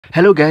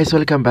Hello guys,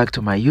 welcome back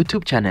to my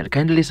YouTube channel.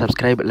 Kindly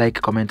subscribe,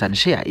 like, comment and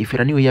share. If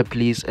you're new here,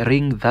 please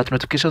ring that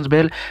notifications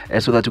bell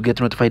so that you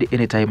get notified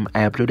anytime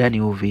I upload a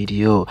new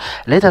video.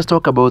 Let us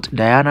talk about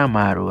Diana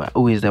Marua,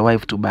 who is the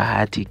wife to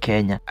Bahati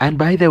Kenya. And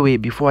by the way,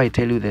 before I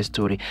tell you the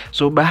story,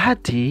 so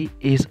Bahati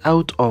is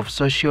out of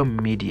social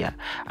media.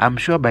 I'm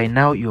sure by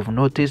now you've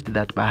noticed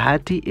that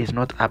Bahati is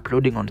not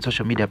uploading on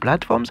social media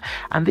platforms,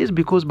 and this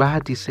because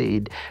Bahati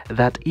said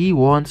that he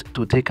wants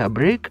to take a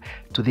break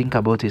to think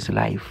about his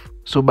life.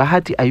 So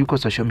Bahati ayuko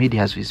social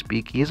media as we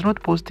speak. He is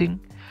not posting.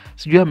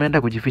 Sijui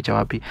ameenda kujificha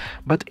wapi.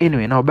 But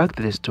anyway, now back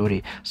to the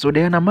story. So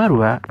Diana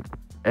Marua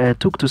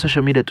took to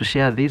social media to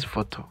share this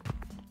photo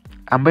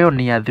ambayo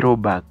ni ya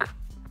throwback.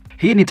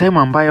 Hii ni time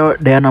ambayo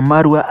Diana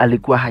Marua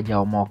alikuwa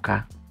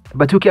hajaomoka.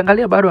 But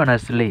ukiangalia bado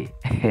anaslay.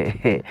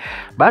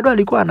 Bado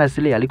alikuwa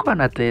anaslay, alikuwa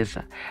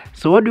anatesa.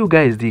 So what do you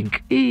guys think?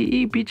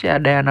 Hii picha ya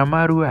Diana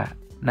Marua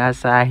na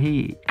saa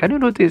hii, can you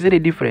notice any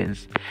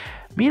difference?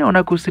 Mimi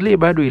naona kuslay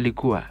bado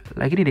ilikuwa,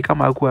 lakini ni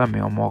kama hakuwa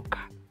ameomoka.